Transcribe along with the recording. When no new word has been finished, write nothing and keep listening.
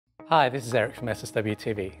Hi, this is Eric from SSW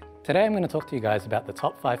TV. Today I'm going to talk to you guys about the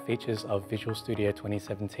top 5 features of Visual Studio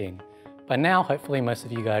 2017. By now, hopefully most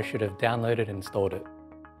of you guys should have downloaded and installed it.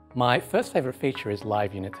 My first favorite feature is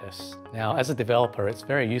live unit tests. Now, as a developer, it's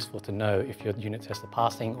very useful to know if your unit tests are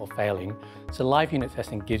passing or failing, so live unit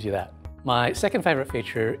testing gives you that. My second favorite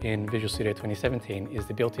feature in Visual Studio 2017 is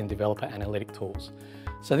the built-in developer analytic tools.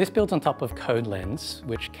 So this builds on top of CodeLens,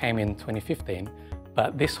 which came in 2015,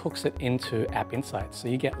 but this hooks it into App Insights. So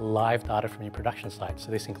you get live data from your production site. So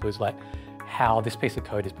this includes like how this piece of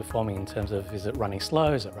code is performing in terms of, is it running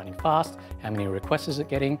slow, is it running fast, how many requests is it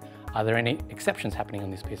getting, are there any exceptions happening on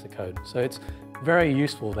this piece of code? So it's very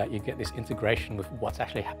useful that you get this integration with what's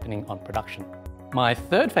actually happening on production. My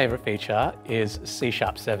third favorite feature is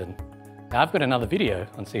C#7. Now I've got another video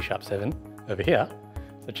on C#7 over here,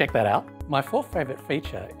 so check that out. My fourth favorite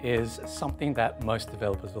feature is something that most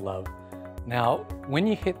developers will love. Now, when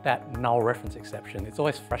you hit that null reference exception, it's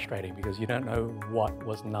always frustrating because you don't know what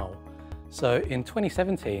was null. So in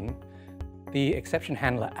 2017, the exception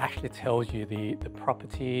handler actually tells you the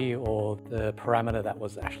property or the parameter that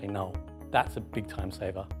was actually null. That's a big time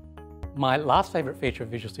saver. My last favorite feature of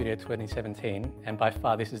Visual Studio 2017, and by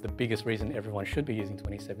far this is the biggest reason everyone should be using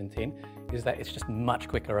 2017, is that it's just much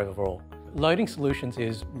quicker overall. Loading solutions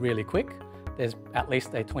is really quick. There's at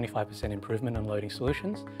least a 25% improvement on loading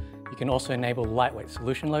solutions. You can also enable lightweight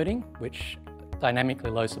solution loading, which dynamically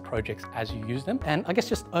loads the projects as you use them. And I guess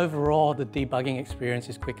just overall, the debugging experience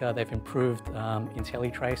is quicker. They've improved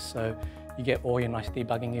IntelliTrace, so you get all your nice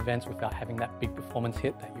debugging events without having that big performance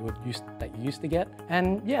hit that you used to get.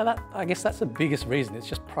 And yeah, I guess that's the biggest reason. It's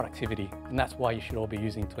just productivity, and that's why you should all be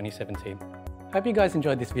using 2017. Hope you guys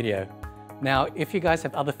enjoyed this video. Now, if you guys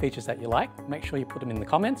have other features that you like, make sure you put them in the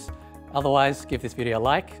comments. Otherwise, give this video a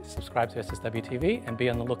like, subscribe to SSW TV, and be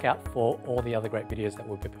on the lookout for all the other great videos that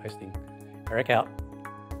we'll be posting. Eric out.